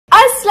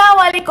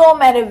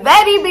Assalamualaikum and a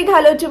very big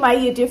hello to my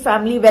YouTube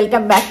family.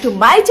 Welcome back to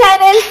my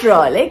channel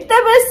Frolic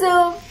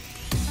Tabasum.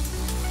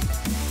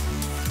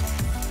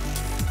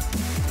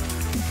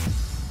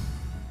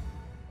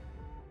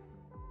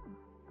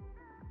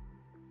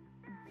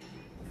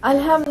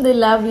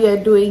 Alhamdulillah, we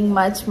are doing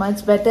much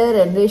better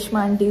and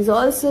Reshma auntie is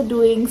also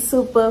doing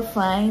super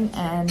fine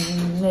and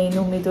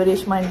nenu meeto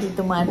Reshma auntie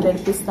to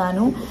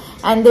maatladipistanu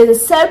and there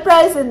is a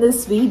surprise in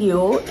this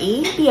video.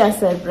 Enti a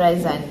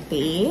surprise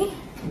ante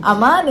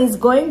Aman is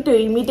going to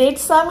imitate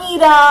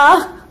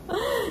Samira.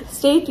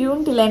 Stay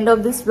tuned till end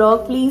of this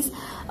vlog. Please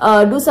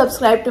do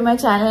subscribe to my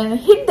channel and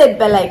hit that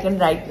bell icon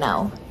right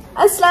now.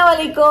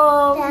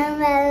 Assalamualaikum.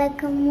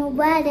 Assalamualaikum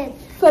Mubarak.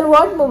 For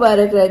what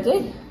Mubarak,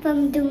 Rajat?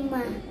 From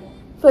Duma.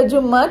 For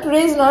Jummah?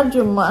 Today is not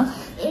Jummah.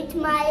 It's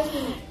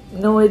Maldives.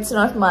 No, it's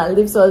not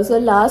Maldives also.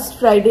 Last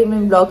Friday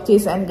mein vlog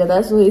chesan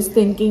kada, so he's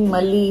thinking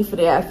malli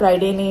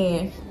Friday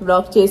ne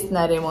vlog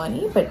chestunaremo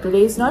ani, but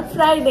today is not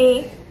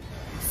Friday.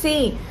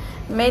 See,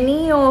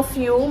 many of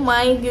you,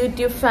 my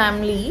YouTube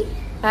family,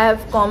 have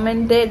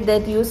commented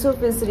that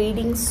Yusuf is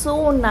reading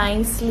so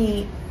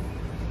nicely.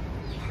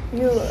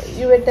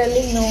 You were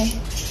telling no,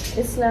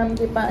 Islam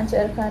ke 5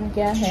 arkan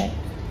kya hai?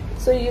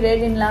 So you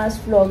read in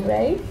last vlog,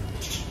 right?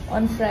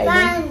 On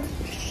Friday.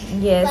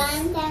 Yes.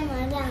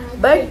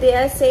 But they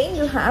are saying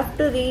you have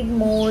to read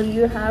more.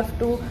 You have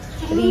to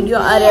read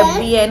your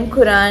Arabic and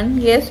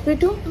Quran. Yes,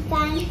 Pitu?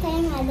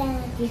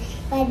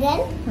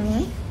 Badal,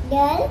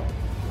 Dal,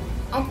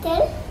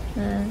 Atal,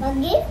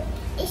 Maghrib,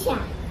 Isha.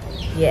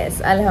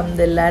 Yes,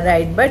 Alhamdulillah,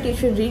 right. But you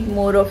should read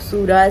more of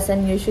surahs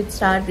and you should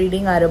start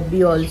reading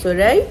Arabic also,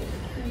 right?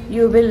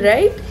 You will,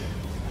 right?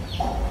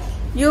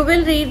 You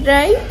will read,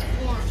 right?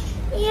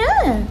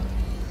 Yeah.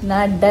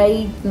 Na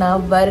diet, na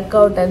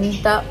workout,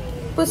 anta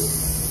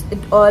puss, it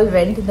all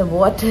went in the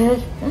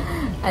water.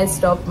 I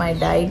stopped my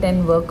diet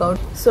and workout.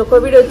 So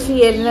COVID వచ్చి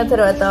వెళ్ళిన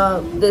తర్వాత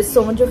there's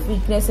so much of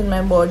weakness in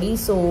my body,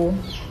 so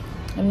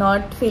I'm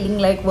not feeling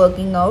like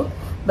working out.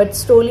 But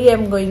slowly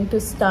I'm going to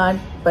start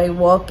by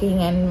walking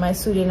and my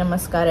Surya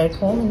Namaskar at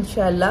home.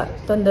 Inshallah,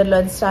 tondorlo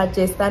start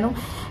chestanu.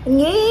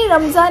 Yay,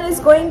 Ramzan is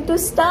going to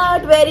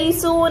start very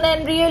soon and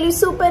really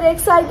super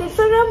excited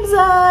for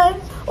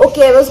Ramzan.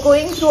 Okay, I was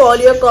going through all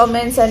your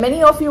comments and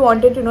many of you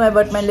wanted to know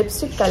about my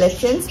lipstick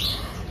collections.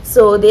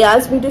 So they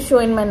asked me to show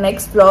in my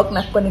next vlog.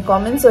 Naku konni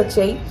comments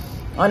vachayi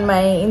on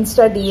my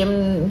Insta DM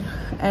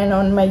and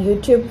on my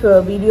YouTube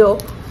video.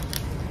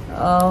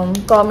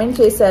 Comment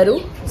chesaru.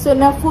 So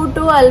na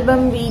photo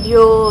album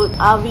video,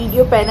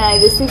 video pen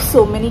I received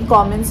so many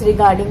comments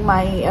regarding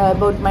my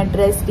about my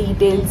dress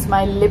details,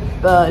 my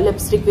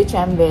lipstick which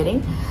I am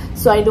wearing.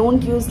 So I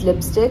don't use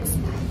lipsticks.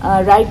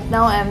 Right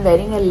now I am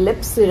wearing a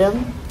lip serum.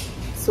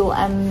 So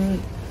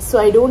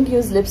I don't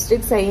use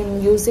lipsticks. I am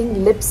using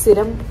lip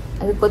serum.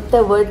 అది కొత్త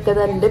word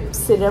కదా, lip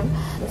serum.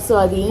 So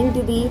అది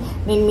ఏంటిది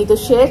నేను మీతో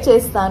share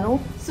చేస్తాను.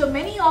 So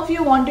many of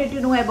you wanted to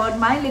know about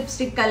my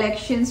lipstick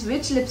collections,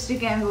 which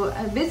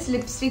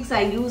lipsticks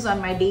I use on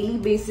my daily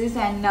basis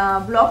and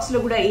vlogs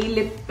lo kuda ee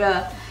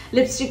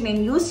lipstick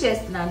నేను use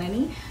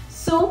చేస్తున్నానని.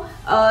 So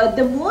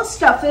the most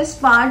toughest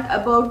part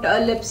about a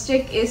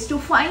lipstick is to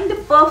find the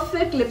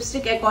perfect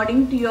lipstick according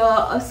to your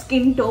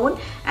skin tone,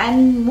 and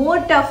more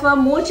tougher,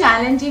 more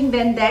challenging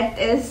than that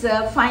is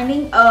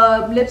finding a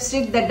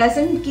lipstick that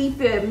doesn't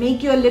make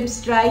your lips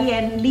dry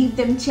and leave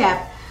them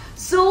chapped.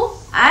 So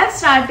I've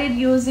started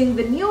using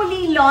the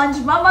newly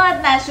launched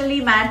Mamaearth Naturally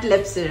Matte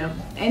Lip Serum.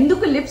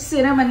 Enduku lip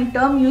serum ani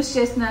term use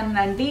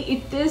chestunanante,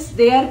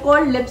 they are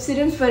called lip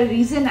serums for a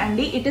reason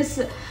andi. It is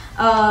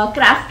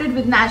crafted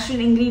with natural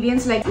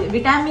ingredients like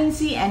vitamin C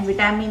and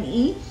vitamin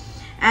E,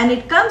 and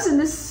it comes in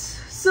this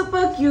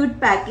super cute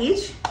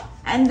package,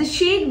 and the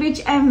shade which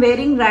I'm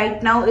wearing right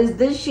now is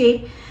this shade,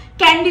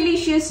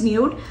 Candelicious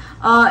Nude.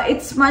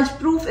 It's smudge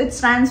proof, it's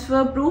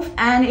transfer proof,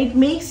 and it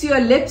makes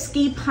your lips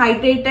keep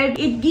hydrated.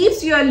 It gives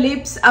your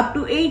lips up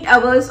to 8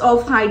 hours of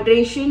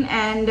hydration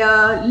and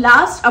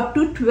lasts up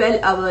to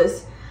 12 hours.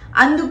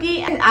 Anduke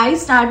I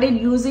started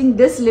using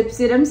this lip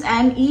serums,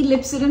 and ee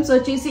lip serums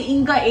vachesi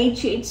inka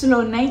 8 shades lo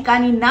unnai,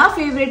 kani na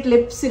favorite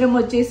lip serum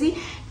vachesi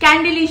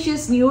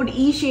Candelicious Nude.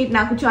 Ee shade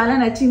naku chaala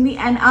nachindi,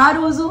 and aa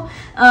roju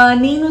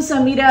nenu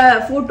Samira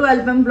photo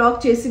album vlog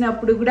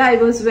chesinappudu kuda I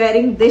was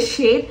wearing this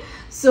shade.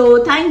 So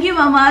thank you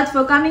Mamaearth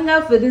for coming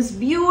up with this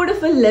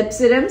beautiful lip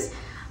serums.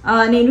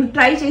 Nenu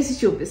try chesi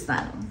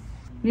chupistanu.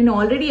 Nenu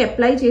already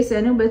apply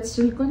chesanu, but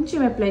still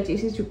koncham apply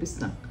chesi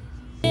chupistanu.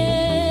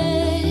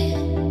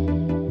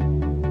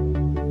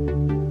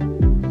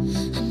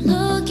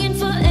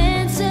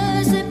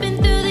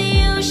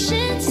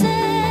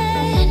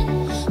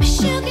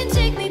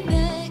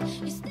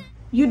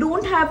 You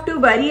don't have to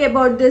worry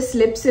about this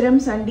lip serum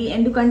Sunday,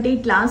 endukante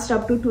it lasts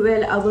up to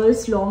 12 hours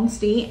long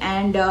stay,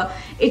 and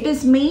it is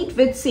made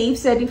with safe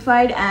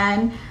certified,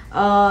 and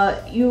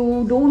you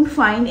don't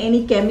find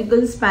any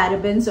chemicals,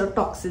 parabens or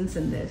toxins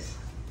in this.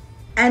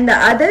 And the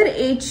other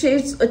 8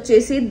 shades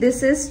vachesi, this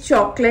is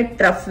chocolate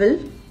truffle,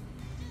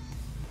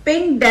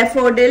 pink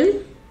daffodil,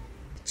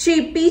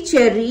 chippy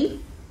cherry,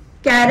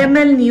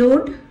 caramel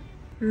nude,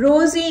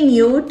 rosy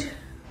nude,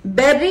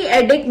 Berry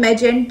Edic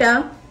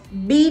Magenta,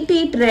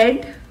 Beet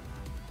Red.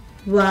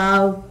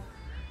 Wow,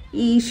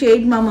 ఈ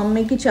shade మా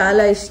మమ్మీకి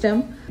చాలా ఇష్టం.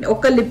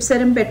 ఒక lip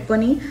serum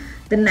పెట్టుకొని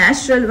the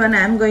natural one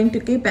I am going to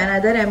keep,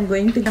 another I am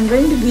going to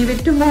give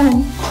it to mom.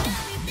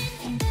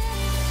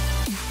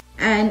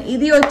 And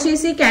ఇది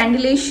వచ్చేసి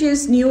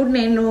Candylicious Nude.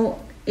 నేను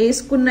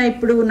వేసుకున్న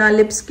ఇప్పుడు నా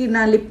లిప్స్ కి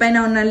నా లిప్ పైన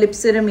ఉన్న లిప్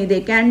సెరమ్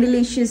ఇదే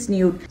Candylicious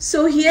Nude. So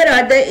here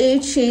are the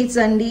 8 shades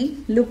అండి.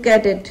 Look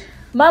at it.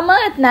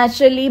 Mamaearth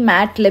Naturally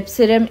Matte Lip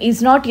Serum is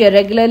not your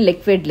regular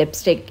liquid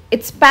lipstick.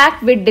 It's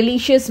packed with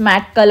delicious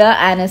matte color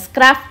and is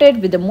crafted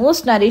with the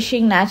most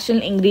nourishing natural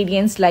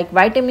ingredients like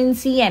vitamin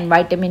C and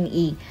vitamin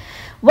E.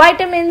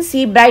 Vitamin C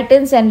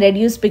brightens and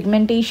reduces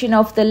pigmentation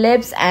of the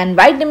lips, and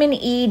vitamin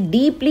E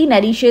deeply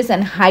nourishes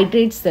and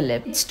hydrates the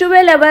lip. It's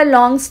 12-hour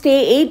long stay,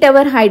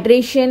 8-hour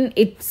hydration.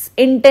 It's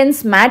intense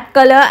matte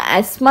color,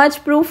 as smudge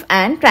proof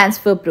and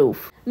transfer proof.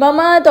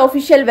 Mamaearth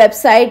official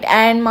website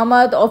and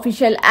Mamaearth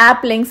official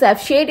app links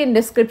I've shared in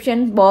description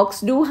box.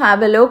 Do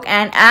have a look,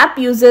 and app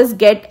users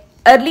get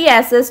early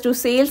access to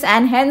sales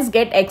and hence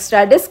get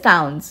extra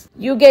discounts.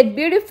 You get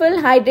beautiful,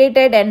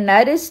 hydrated and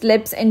nourished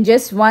lips in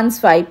just one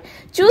swipe.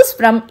 Choose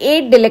from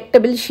 8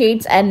 delectable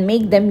shades and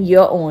make them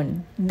your own.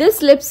 This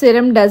lip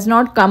serum does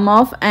not come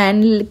off and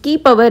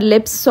keep our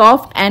lips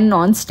soft and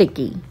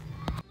non-sticky.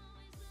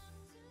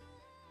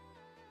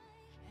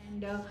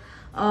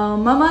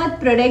 Mamaearth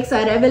products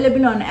are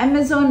available on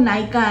Amazon,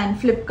 Nykaa and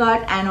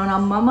Flipkart, and on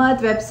our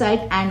Mamaearth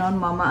website and on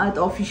Mamaearth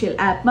official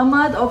app.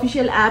 Mamaearth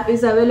official app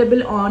is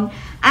available on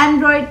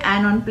Android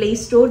and on Play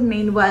Store.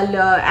 Meanwhile,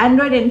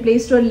 Android and Play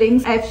Store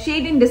links I've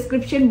shared in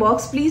description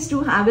box. Please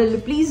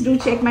do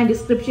check my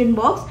description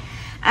box.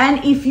 And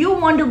if you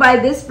want to buy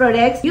this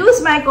products, use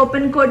my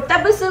coupon code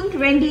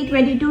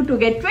Tabasum2022 to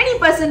get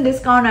 20%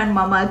 discount on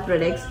Mamaearth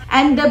products.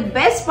 And the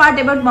best part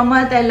about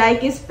Mamaearth I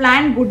like is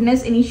Plant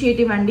Goodness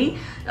Initiative andi.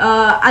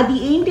 Adi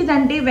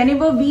entidante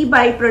whenever we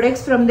buy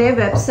products from their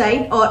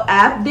website or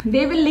app,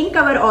 they will link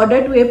our order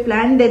to a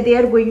plant that they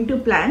are going to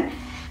plant.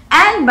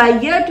 And by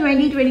year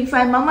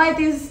 2025,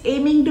 Mamaearth is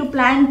aiming to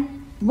plant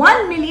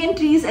 1 million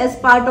trees as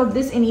part of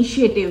this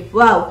initiative.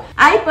 Wow!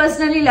 I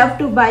personally love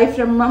to buy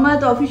from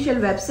Mamaearth official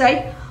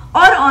website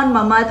or on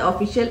Mamaearth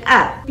official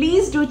app.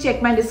 Please do check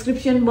my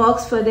description box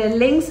for their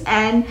links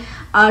and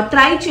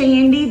try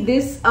cheyandi.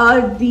 These are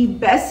the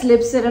best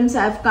lip serums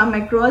I've come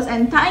across,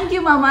 and thank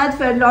you Mamaearth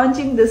for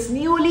launching this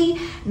newly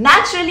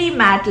naturally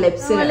matte lip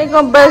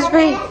serum. बस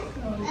भाई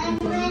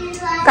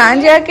कहाँ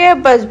जाके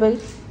बस भाई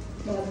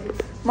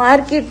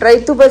market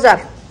Rythu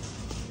Bazar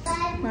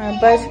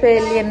bus पे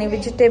వెళ్ళి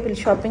vegetable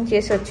shopping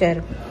చేసి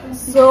వచ్చారు.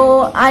 So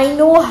I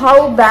know how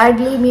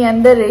badly మీ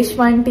అందరు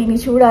రేష్మా ఆంటీని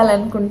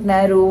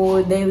చూడాలనుకుంటున్నారు.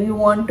 They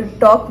want to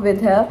talk with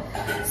her.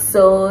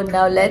 So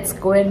now let's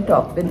go and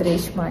talk with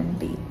Reshma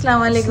aunty. अस्सलाम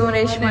वालेकुम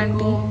रेशमा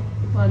आंटी.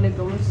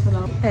 वालेकुम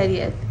अस्सलाम.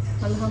 खैरियत?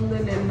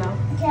 अल्हम्दुलिल्लाह.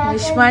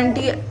 रेशमा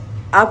आंटी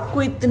आपको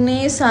इतने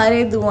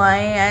सारे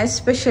दुआएं हैं,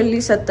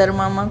 स्पेशली सत्तर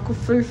मामा को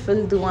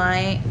फुल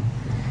दुआएं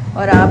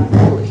और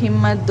आपको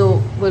हिम्मत दो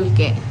बोल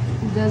के.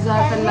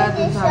 జజాకల్లా.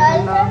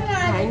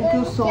 థ్యాంక్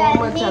యూ సో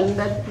మచ్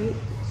అందరికి.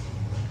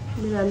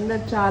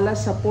 మీరందరు చాలా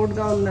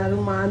సపోర్ట్గా ఉన్నారు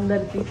మా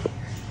అందరికి.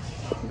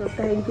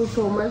 Thank you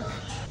so much.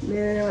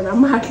 నేను ఏమైనా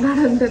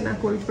మాట్లాడంటే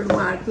నాకు ఇప్పుడు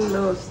మాటలు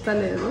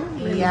వస్తలేదు.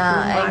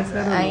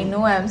 I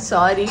know, I'm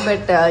sorry,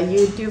 but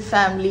YouTube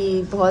family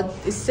बहुत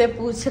इससे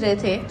पूछ रहे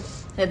थे,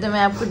 तो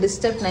मैं आपको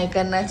डिस्टर्ब नहीं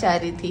करना चाह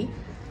रही थी.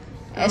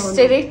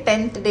 Yesterday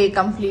 10th day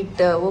complete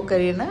वो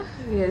करिए ना.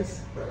 ఎస్,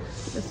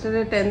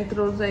 ఎస్టర్డే 10th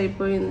రోజు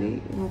అయిపోయింది,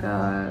 ఇంకా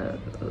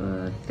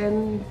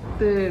 10th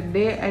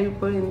డే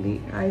అయిపోయింది.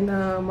 ఆయన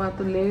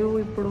మాతో లేవు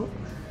ఇప్పుడు.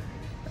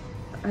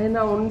 ఆయన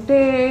ఉంటే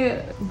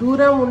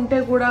దూరం ఉంటే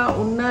కూడా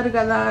ఉన్నారు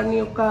కదా అని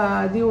ఒక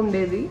అది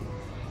ఉండేది.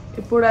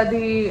 ఇప్పుడు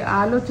అది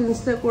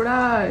ఆలోచిస్తే కూడా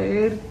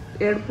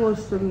ఏడుపు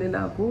వస్తుంది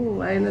నాకు,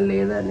 ఆయన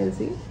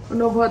లేదనేసి.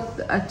 उन्होंने बहुत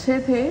अच्छे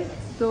थे,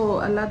 तो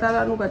अल्लाह ताला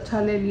उनको अच्छा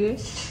ले लिए.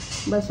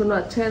 बस उन्हें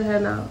अच्छे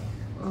रहना.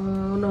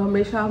 उन्होंने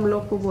हमेशा हम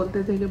लोग को बोलते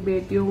थे कि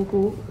बेटियों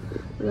को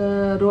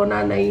रोना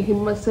नहीं,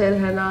 हिम्मत से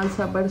रहना,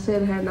 सब्र से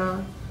रहना,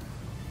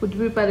 कुछ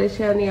भी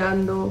परेशानी आन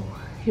दो,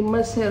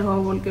 हिम्मत से रहो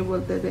बोल के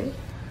बोलते थे.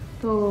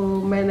 तो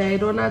मैं नहीं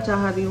रोना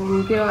चाह रही हूँ,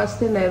 उनके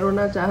वास्ते नहीं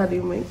रोना चाह रही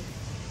हूँ मैं.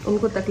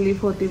 उनको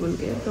तकलीफ़ होती बोल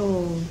के, तो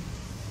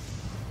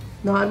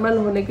नॉर्मल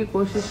होने की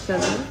कोशिश कर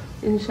रही हूँ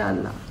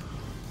इंशाल्लाह.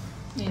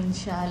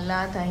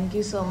 Thank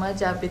you so much.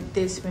 आप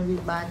इतने इसमें भी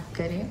बात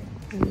करें.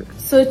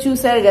 So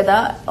చూసారు కదా,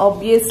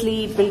 obviously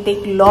it will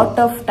take lot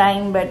of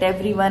time, but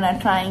everyone are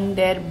trying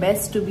their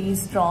best to be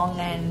strong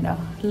and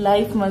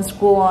life must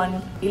go on.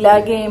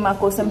 ఇలాగే మా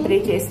కోసం ప్రే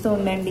చేస్తూ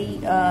ఉండండి.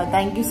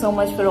 Thank you so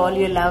much for all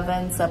your love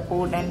and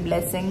support and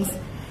blessings,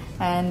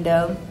 and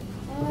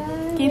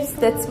keeps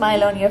that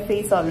smile on your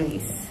face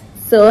always.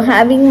 So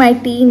having my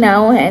tea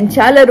now, and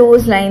chala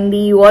rose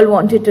lindy, you all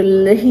wanted to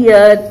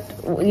hear,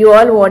 you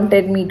all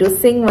wanted me to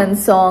sing one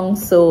song,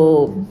 so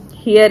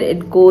here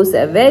it goes,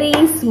 a very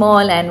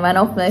small and one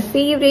of my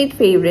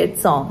favorite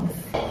songs.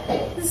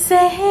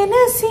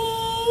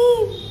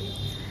 Zainaseen,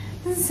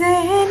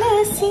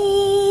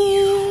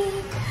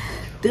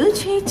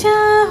 तुझे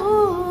चाहो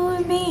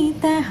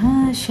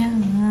बेतहाशा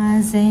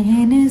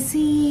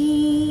ज़हनसी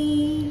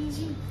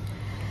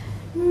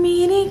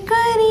मेरे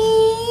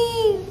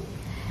करीब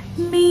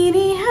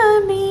मेरे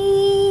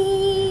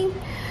हबीब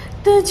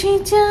तुझे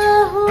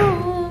चाहो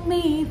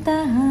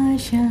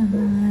बेतहाशा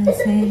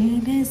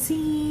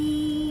ज़हनसी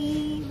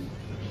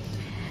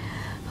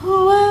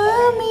हुआ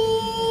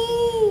में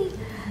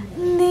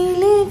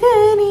दिल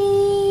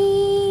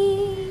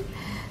गरीब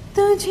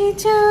तुझे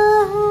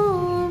चाहो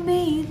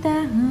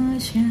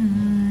बेतहाशा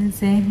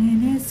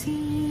ज़हनसी.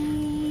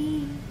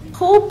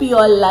 Hope you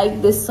all like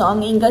this song.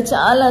 Inga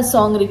chala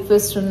song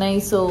requests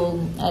unnai, so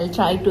I'll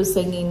try to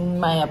sing in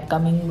my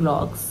upcoming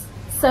vlogs.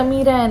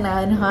 Samira and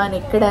Arhan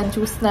ikkada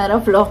chustunara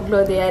vlog lo,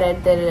 they are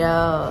at their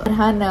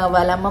Arhan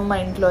wala amma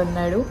intlo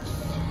unnadu,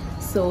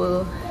 so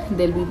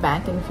they'll be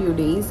back in few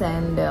days.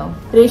 And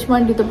Reshma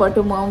aunty to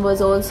patu mom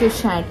was also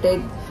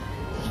shattered.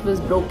 She was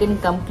broken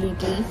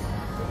completely.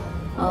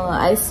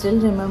 I still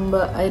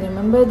remember. I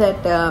remember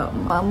that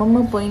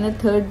Mama poina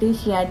third day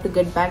she had to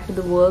get back to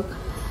the work.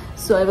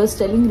 So I was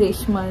telling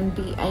Reshma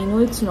aunty, I know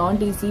it's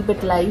not easy,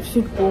 but life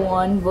should go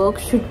on, work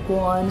should go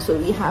on. So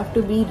we have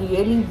to be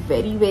really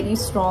very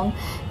strong.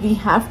 We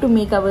have to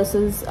make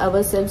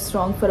ourselves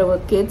strong for our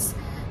kids,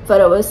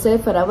 for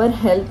ourselves, for our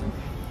health.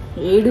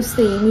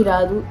 Eduste emi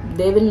radu,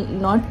 they will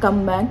not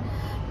come back.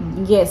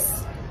 Yes,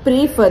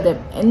 pray for them.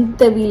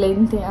 Enta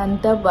veelante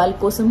anta vaal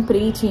kosam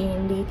pray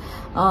cheyandi,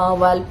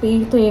 vaal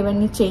పేరుతో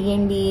ఏవన్నీ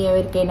చేయండి,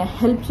 ఎవరికైనా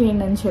help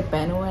చేయండి అని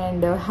చెప్పాను.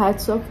 And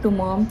hats off to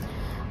mom.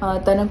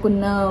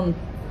 తనకున్న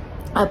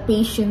ఆ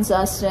patience,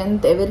 ఆ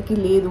strength ఎవరికి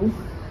లేదు.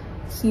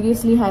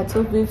 Seriously hats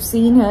off. we've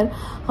seen her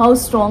how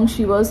strong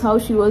she was, how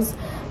she was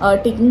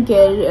taking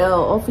care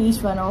of each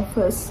one of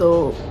us. So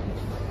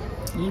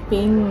ఈ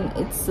pain,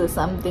 it's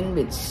something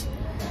which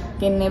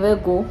can never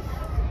go,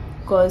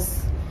 because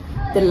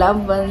the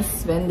loved ones,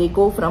 when they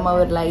go from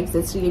our lives,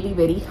 it's really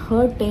very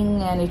hurting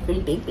and it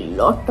will take a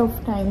lot of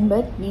time,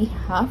 but we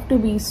have to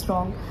be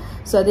strong.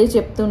 So అదే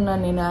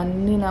చెప్తున్నాను నేను,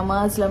 అన్ని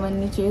నమాజ్లు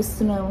అవన్నీ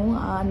చేస్తున్నాము.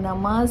 ఆ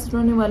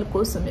నమాజ్లోని వాళ్ళ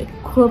కోసం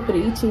ఎక్కువ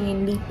ప్రే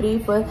చేయండి. Pray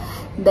for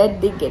that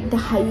they get the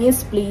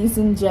highest place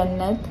in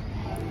Jannat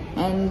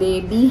and they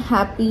be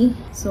happy.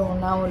 So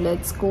now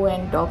let's go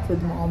and talk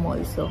with mom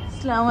also.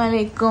 Assalamu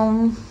alaikum.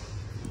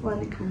 Wa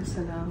alaikum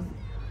salam.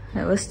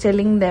 I was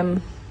telling them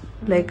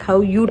like how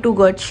you two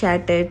got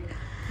shattered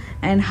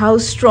and how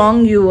strong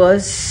you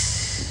was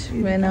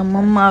when our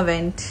mama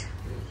went.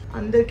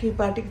 అందరికీ ఈ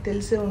పాటికి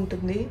తెలిసే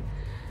ఉంటుంది,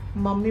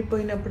 mummy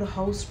పోయినప్పుడు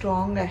how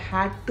strong I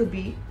had to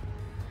be.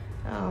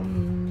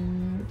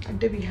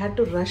 అంటే we had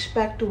to rush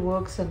back to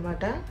works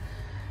అనమాట.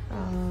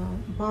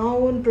 మా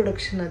own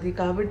production అది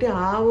కాబట్టి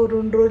ఆ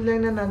 2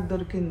 రోజులైనా నాకు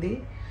దొరికింది.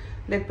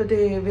 లేకపోతే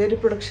వేరే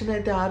ప్రొడక్షన్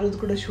అయితే ఆ రోజు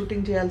కూడా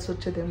షూటింగ్ చేయాల్సి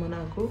వచ్చేదేమో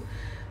నాకు.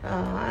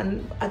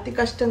 అతి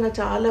కష్టంగా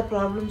చాలా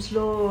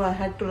ప్రాబ్లమ్స్లో I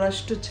had to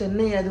rush to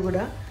Chennai. అది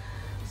కూడా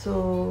so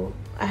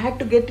I had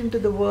to get in to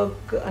the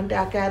work. అంటే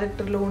ఆ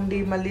క్యారెక్టర్లో ఉండి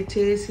మళ్ళీ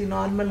చేసి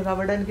నార్మల్గా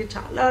అవ్వడానికి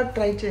చాలా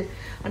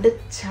అంటే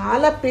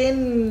చాలా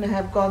పెయిన్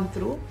హ్యావ్ గాన్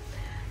త్రూ.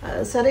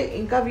 సరే,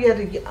 ఇంకా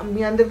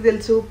మీ అందరికి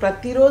తెలుసు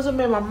ప్రతిరోజు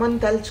మేము అమ్మని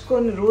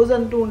తలుచుకొని రోజు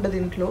అంటూ ఉండదు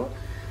ఇంట్లో.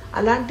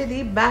 అలాంటిది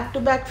బ్యాక్ టు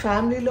బ్యాక్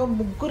ఫ్యామిలీలో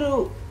ముగ్గురు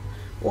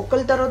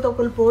ఒకరి తర్వాత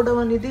ఒకరు పోవడం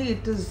అనేది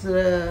ఇట్ ఈస్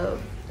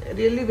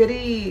రియల్లీ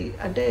వెరీ,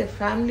 అంటే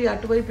ఫ్యామిలీ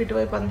అటువైపు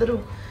ఇటువైపు అందరూ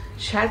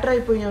షాటర్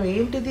అయిపోయాం.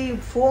 ఏంటిది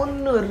ఫోన్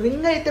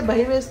రింగ్ అయితే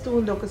భయం వేస్తూ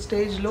ఉంది ఒక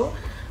స్టేజ్లో.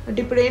 అంటే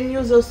ఇప్పుడు ఏం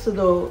న్యూస్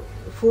వస్తుందో,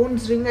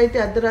 ఫోన్స్ రింగ్ అయితే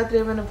అర్ధరాత్రి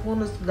ఏమైనా ఫోన్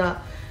వస్తుందా,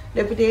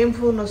 లేకపోతే ఏం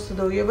ఫోన్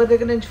వస్తుందో, ఎవరి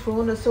దగ్గర నుంచి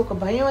ఫోన్ వస్తే ఒక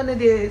భయం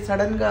అనేది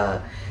సడన్గా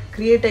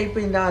క్రియేట్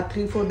అయిపోయింది ఆ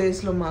 3-4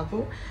 డేస్లో మాకు.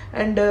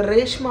 అండ్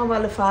రేష్మా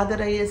వాళ్ళ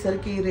ఫాదర్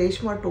అయ్యేసరికి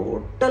రేష్మా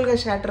టోటల్గా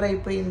షాటర్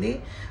అయిపోయింది.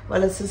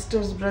 వాళ్ళ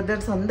సిస్టర్స్,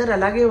 బ్రదర్స్ అందరు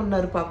అలాగే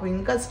ఉన్నారు పాపం.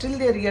 ఇంకా still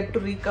they are yet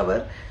to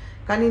recover.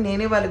 కానీ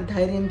నేనే వాళ్ళకి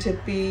ధైర్యం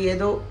చెప్పి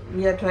ఏదో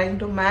we are trying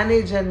to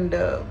manage and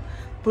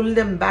pull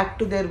them back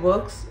to their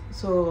works.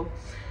 So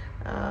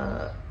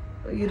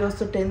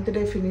ఈరోజుతో 10th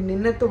day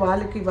నిన్నతో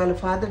వాళ్ళ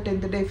ఫాదర్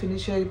 10th డే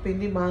ఫినిష్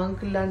అయిపోయింది. మా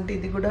అంకుల్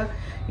లాంటిది కూడా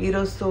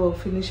ఈరోజుతో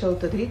ఫినిష్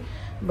అవుతుంది.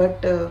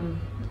 But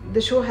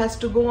the show has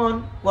to go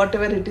on what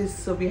ever it is.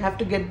 So we have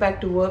to get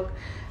back to work.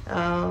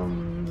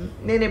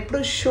 నేను ఎప్పుడు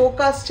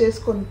షోకాస్ట్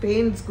చేసుకొని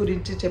pains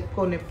గురించి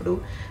చెప్పుకోను ఎప్పుడు.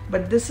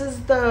 But this is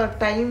the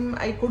time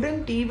I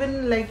couldn't even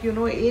like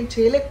ఏం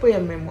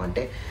చేయలేకపోయాం మేము.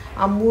 అంటే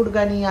ఆ మూడ్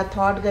కానీ, ఆ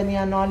థాట్ కానీ,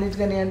 ఆ నాలెడ్జ్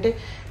కానీ, అంటే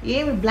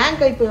ఏమి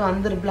బ్లాంక్ అయిపోయాం,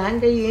 అందరు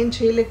బ్లాంక్ అయ్యి ఏం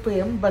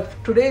చేయలేకపోయాం. But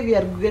today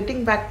we are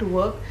getting back to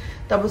work.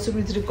 Tabasum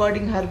is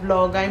recording her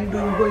vlog. I'm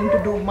going to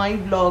do my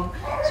vlog.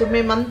 So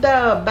మేమంతా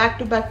బ్యాక్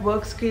టు బ్యాక్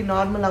వర్క్స్కి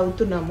నార్మల్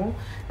అవుతున్నాము.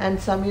 అండ్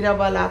సమీరా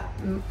వాళ్ళ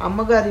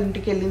అమ్మగారి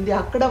ఇంటికి వెళ్ళింది.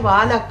 అక్కడ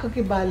వాళ్ళ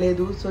అక్కకి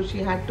బాగాలేదు. So she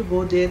had to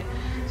go there.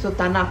 So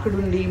తను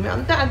అక్కడుండి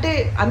అంతా అంటే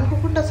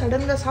అనుకోకుండా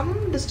సడన్గా సమ్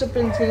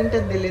డిస్టర్బెన్స్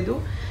ఏంటని తెలియదు.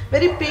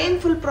 వెరీ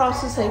పెయిన్ఫుల్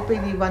ప్రాసెస్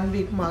అయిపోయింది 1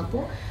 వీక్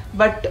మాకు.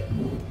 But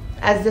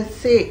as the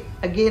say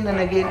again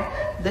and again,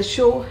 the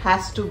show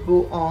has to go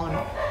on.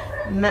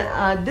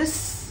 This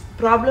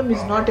problem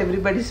is not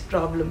everybody's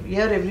problem.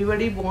 Here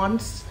everybody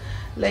wants,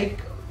 like,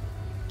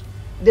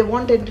 they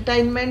want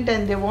entertainment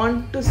and they want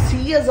to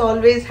see us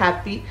always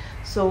happy.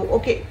 So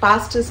okay,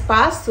 past is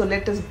past, so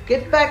let us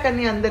get back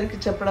అని అందరికీ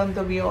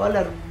చెప్పడంతో we all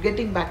are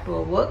getting back to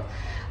our work.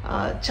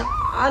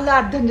 చాలా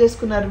అర్థం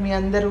చేసుకున్నారు మీ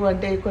అందరూ.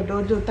 అంటే ఒక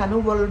రోజు తను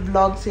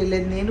బ్లాగ్స్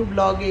వేయలేదు, నేను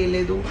బ్లాగ్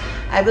వేయలేదు,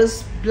 I was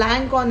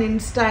blank on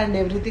Insta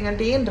and everything,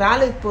 అంటే ఏం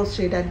రాలేదు పోస్ట్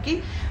చేయడానికి.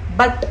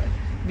 But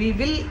we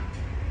will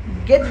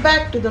get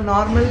back to the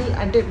normal,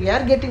 అంటే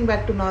we are getting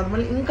back to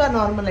normal, ఇంకా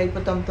నార్మల్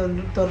అయిపోతాం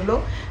త్వరలో.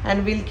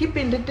 And will keep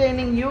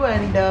entertaining you.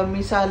 And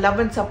me love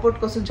and support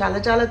కోసం చాలా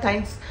చాలా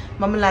థ్యాంక్స్.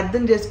 మమ్మల్ని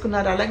అర్థం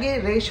చేసుకున్నారు. అలాగే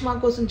రేష్మా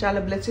కోసం చాలా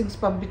బ్లెస్సింగ్స్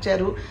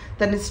పంపించారు,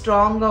 తను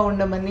స్ట్రాంగ్గా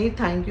ఉండమని.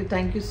 Thank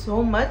you so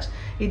much.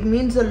 It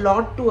means a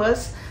lot to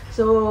us.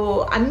 So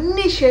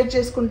అన్నీ షేర్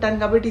చేసుకుంటాను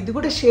కాబట్టి ఇది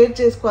కూడా షేర్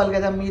చేసుకోవాలి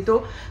కదా మీతో.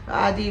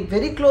 అది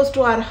very close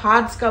to our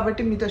hearts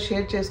కాబట్టి మీతో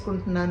షేర్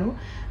చేసుకుంటున్నాను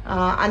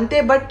అంతే.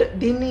 బట్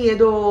దీన్ని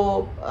ఏదో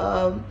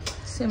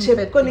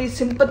చెప్పుకొని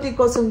సింపతి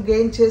కోసం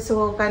గెయిన్ చేసో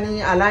కానీ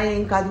అలా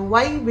ఏం కాదు.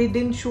 Why we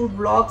didn't shoot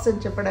vlogs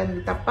అని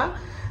చెప్పడానికి తప్ప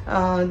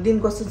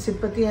దీనికోసం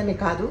సింపతి అని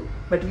కాదు.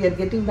 But we are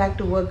getting back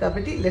to work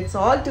కాబట్టి let's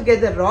all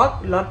together rock.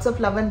 Lots of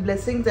love and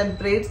blessings and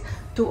prayers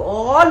to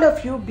all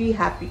of you. Be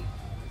happy.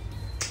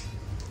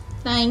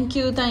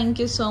 Thank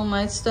you so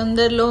much.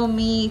 తొందరలో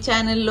మీ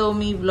ఛానల్లో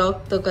మీ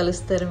బ్లాగ్తో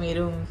కలుస్తారు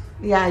మీరు.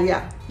 Yeah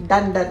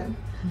done.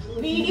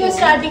 వీడియో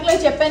స్టార్టింగ్ లో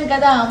చెప్పాను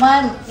కదా,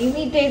 Aman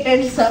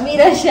imitated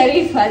Sameera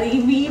Sharif, అది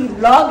మీ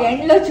blog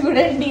end లో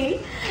చూడండి.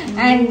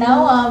 And now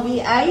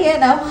I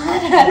and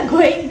Aman are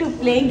going to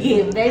play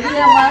game. Ready,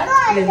 Aman?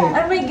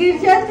 और मैं गिर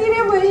जाती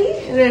रे भाई.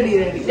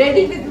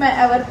 Ready with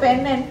our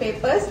pen and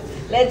papers.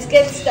 Let's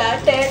get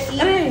started.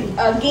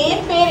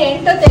 Game పేరు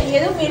ఏంటో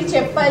తెలియదు, మీరు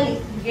చెప్పాలి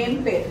గేమ్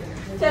పేరు.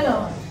 చలో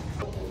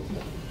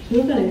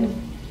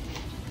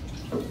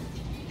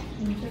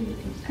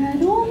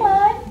करो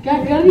मान. क्या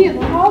कर रही है?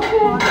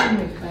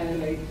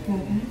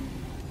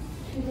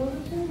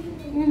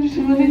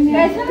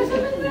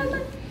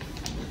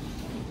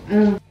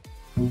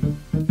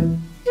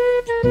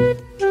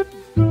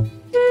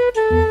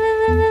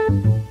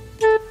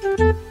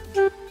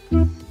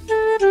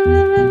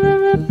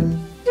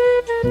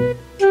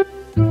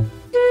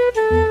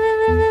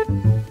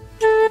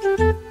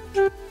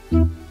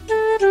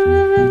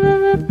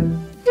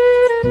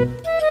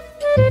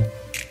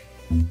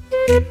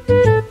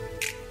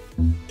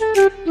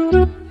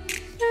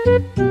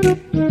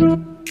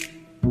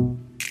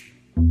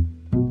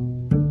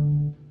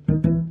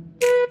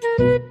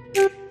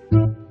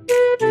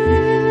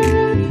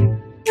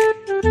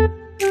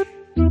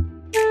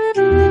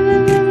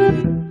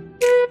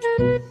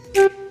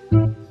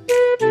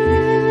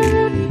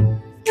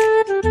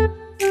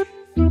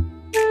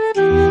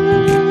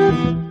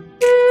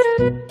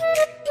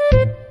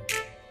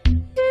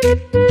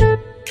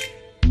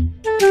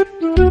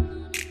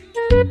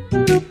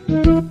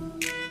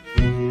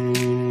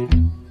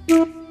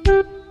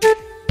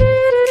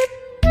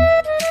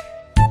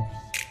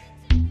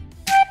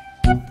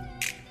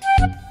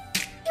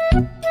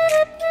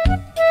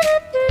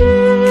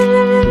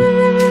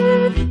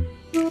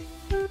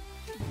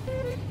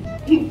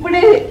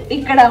 ఇప్పుడే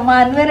ఇక్కడ మా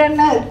అన్వర్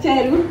అన్న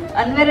వచ్చారు.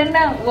 అన్వర్ అన్న,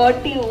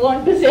 what you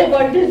want to say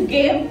about this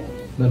game?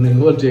 నన్ను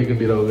ఇన్వాల్వ్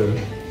చేయకండి రావు గారు.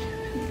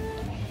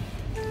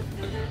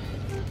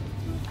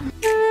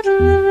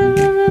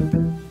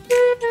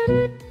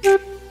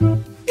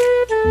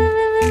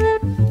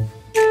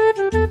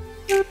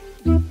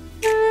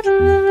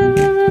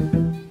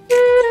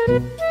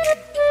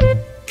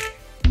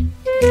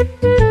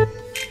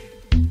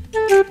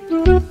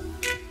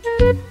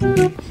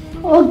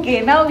 Okay,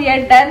 now we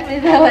are done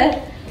with our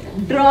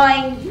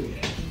drawing.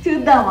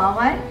 చూద్దాం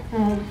అమన్.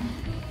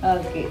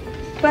 Okay,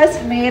 first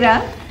मेरा.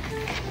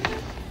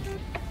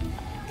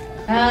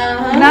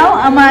 Now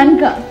Aman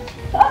ka.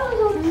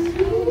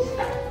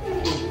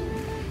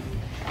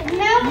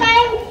 Now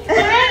mine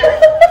turn.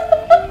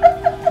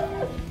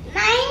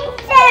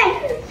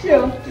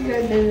 Show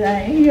your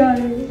design, your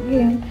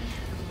game.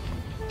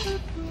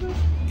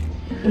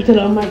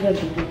 चलो अम्मा कर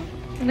दो.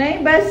 नहीं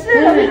बस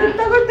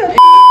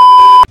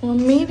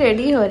मम्मी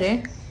रेडी हो रहे?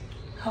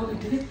 How we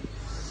did it?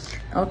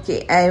 Okay,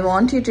 I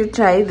want you to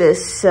try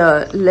this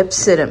lip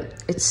serum.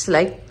 It's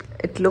like,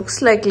 it looks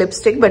like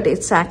lipstick but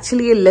it's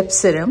actually a lip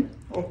serum.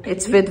 Okay.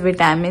 It's with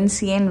vitamin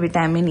C and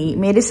vitamin E.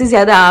 मेरे से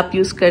ज़्यादा आप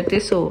use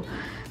करते, so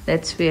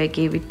that's why I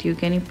gave it to you.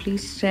 Can you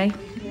please try?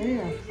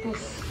 Yeah, of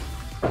course.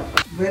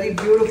 Very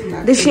beautiful. The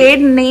actually.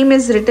 shade name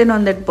is written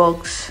on that box.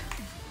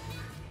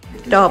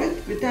 It is top.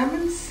 with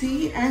vitamin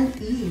C and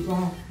E.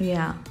 Wow.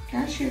 Yeah.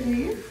 क्या shade है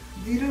ये?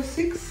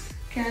 06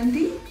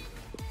 Candy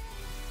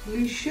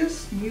Delicious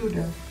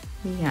Nude.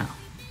 Yeah.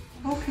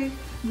 Okay,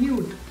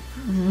 nude.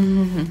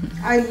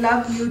 I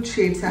love nude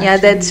shades. Actually. Yeah,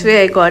 that's why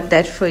I got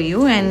that for you,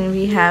 and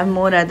we have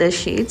more other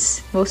shades.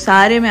 वो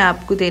सारे मैं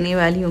आपको देने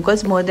वाली हूँ,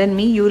 cause more than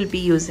me you will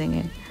be using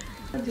it.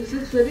 But this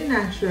is very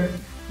natural.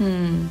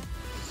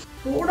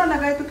 थोड़ा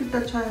लगाए तो कितना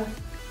अच्छा है.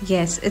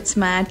 Yes, it's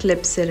matte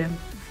lip serum.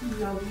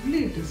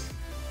 Lovely it is.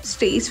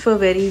 Stays for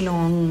very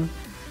long.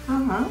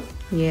 Uh-huh.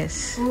 Yes.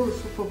 Oh,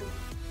 super.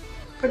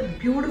 But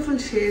beautiful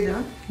shade,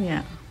 huh?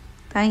 Yeah.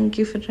 Thank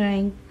you for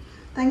trying.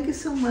 Thank you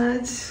so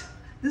much.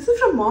 This is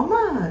from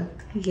Mama.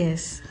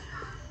 Yes.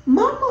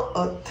 మామా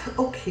earth.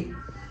 Okay,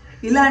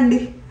 ఇలా అండి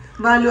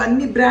వాళ్ళు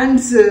అన్ని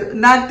brands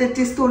నాకు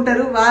తెచ్చిస్తూ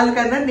ఉంటారు,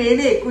 వాళ్ళకన్నా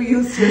నేనే ఎక్కువ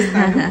యూజ్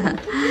చేస్తాను.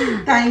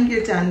 Thank you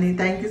Chandy,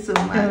 thank you so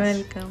much.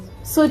 Welcome.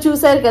 So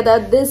చూసారు కదా,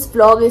 this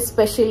blog is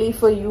specially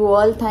for you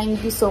all.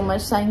 Thank you so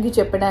much. Thank you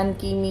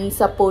చెప్పడానికి, మీ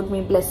సపోర్ట్,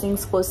 మీ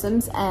బ్లెస్సింగ్స్ కోసం.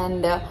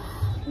 And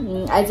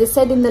I just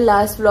said in the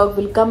last vlog,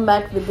 we'll come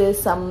back with this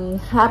some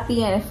happy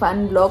and fun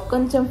vlog.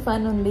 Koncham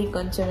fun undi,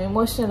 koncham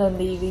emotional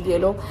undi ee video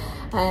lo.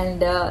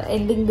 And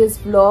ending this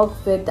vlog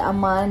with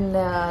Aman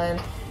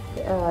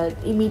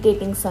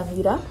imitating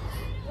Samira.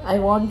 I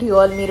want you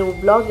all, మీరు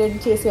vlog end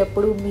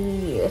చేసేప్పుడు మీ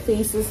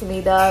faces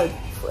మీద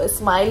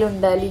smile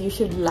ఉండాలి. You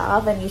should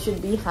లావ్ and you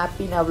should be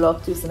happy నా vlog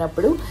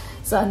చూసినప్పుడు.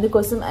 So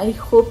అందుకోసం I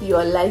hope you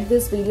all like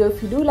this video.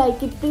 If you do like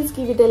it, please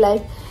give it a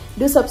like.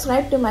 Do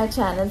subscribe to my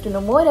channel to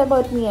know more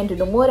about me and to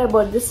know more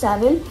about this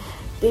channel.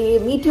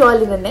 Meet you all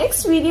in the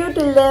next video.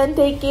 Till then,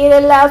 take care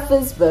and laugh.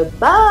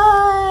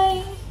 Bye-bye.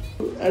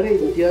 अरे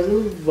जादू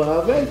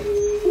बाबा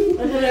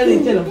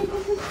चलो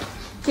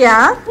क्या?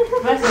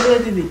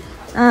 दीदी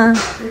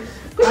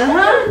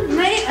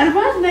नहीं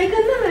अरबाज नहीं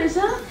करना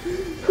ऐसा,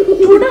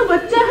 छोटा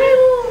बच्चा है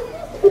वो.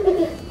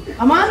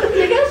 अमान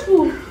लेगा उसको.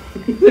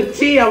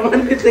 अच्छी अमान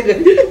कितने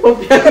गंदे वो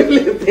क्या कर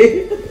लेते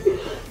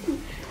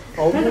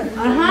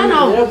अरहान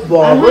आओ.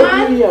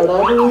 अरहान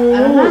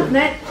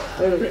नहीं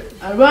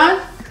अरबाज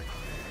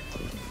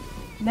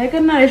नहीं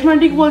करना. रेशमा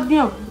आंटी को बोलती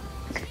हूँ.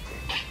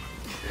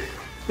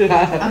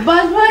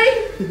 अब्बास भाई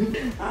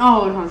आओ.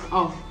 अरहान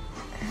आओ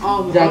आओ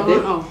जाते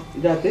आओ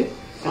जाते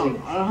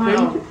अरहान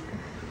आओ.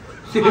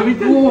 चलो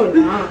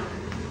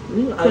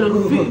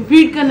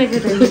फीड करने के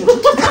टाइम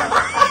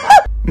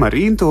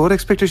మరీ ఇంత ఓవర్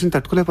ఎక్స్పెక్టేషన్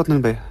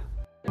తట్టుకోలేకపోతున్నాను భయ్య.